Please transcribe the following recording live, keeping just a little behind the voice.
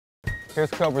Here's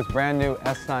Cobra's brand new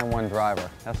S9-1 driver.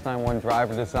 S9-1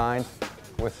 driver designed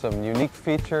with some unique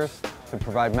features to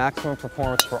provide maximum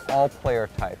performance for all player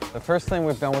types. The first thing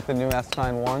we've done with the new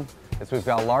S9-1 is we've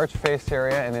got a large face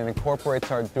area, and it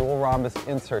incorporates our dual rhombus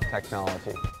insert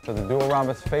technology. So the dual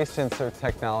rhombus face insert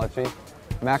technology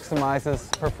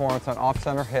maximizes performance on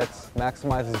off-center hits,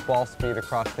 maximizes ball speed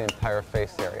across the entire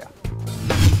face area.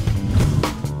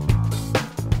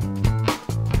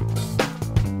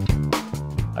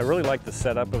 I really like the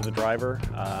setup of the driver.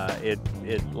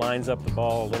 It lines up the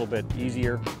ball a little bit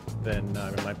easier than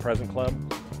in my present club.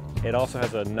 It also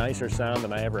has a nicer sound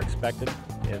than I ever expected.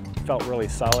 It felt really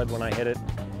solid when I hit it.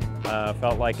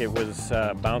 Felt like it was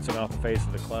bouncing off the face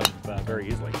of the club very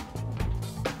easily.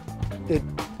 It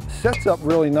sets up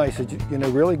really nice. It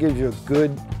really gives you a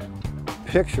good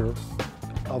picture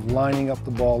of lining up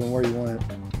the ball and where you want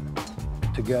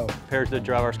it to go. Compared to the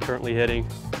driver I was currently hitting,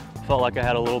 felt like I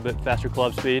had a little bit faster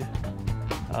club speed,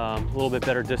 a little bit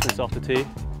better distance off the tee.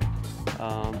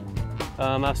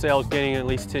 I'd say I was gaining at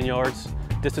least 10 yards,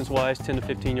 distance-wise, 10 to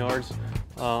 15 yards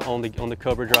on the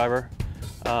Cobra driver.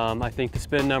 I think the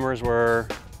spin numbers were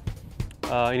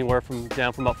anywhere from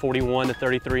down from about 41 to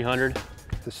 3,300.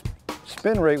 The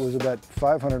spin rate was about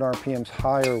 500 RPMs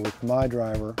higher with my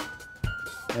driver,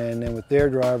 and then with their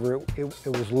driver it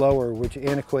was lower, which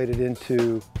antiquated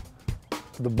into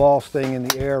the ball staying in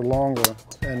the air longer,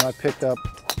 and I picked up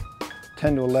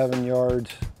 10 to 11 yards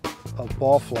of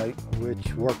ball flight,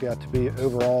 which worked out to be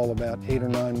overall about 8 or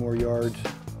 9 more yards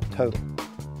total.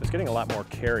 It's getting a lot more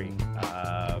carry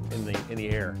in the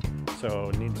air,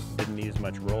 so didn't need as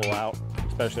much roll out,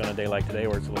 especially on a day like today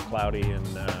where it's a little cloudy and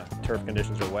turf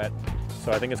conditions are wet.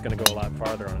 So I think it's going to go a lot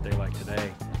farther on a day like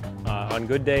today. On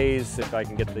good days, if I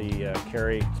can get the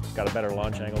carry, it's got a better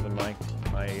launch angle than my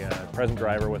present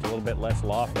driver with a little bit less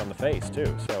loft on the face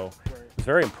too. So I was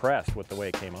very impressed with the way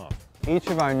it came off. Each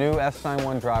of our new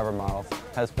S9-1 driver models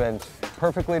has been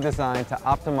perfectly designed to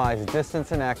optimize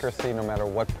distance and accuracy no matter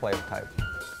what player type.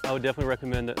 I would definitely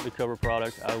recommend the Cobra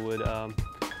product. I would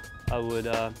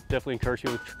definitely encourage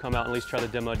people to come out and at least try the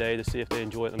demo day to see if they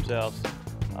enjoy it themselves.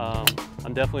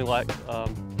 I'm definitely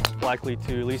likely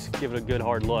to at least give it a good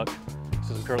hard look,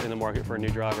 since I'm currently in the market for a new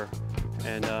driver,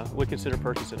 and would consider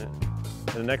purchasing it.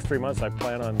 In the next 3 months, I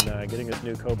plan on getting this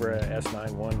new Cobra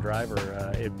S9-1 driver.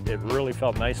 It really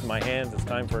felt nice in my hands. It's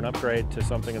time for an upgrade to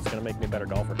something that's going to make me a better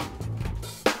golfer.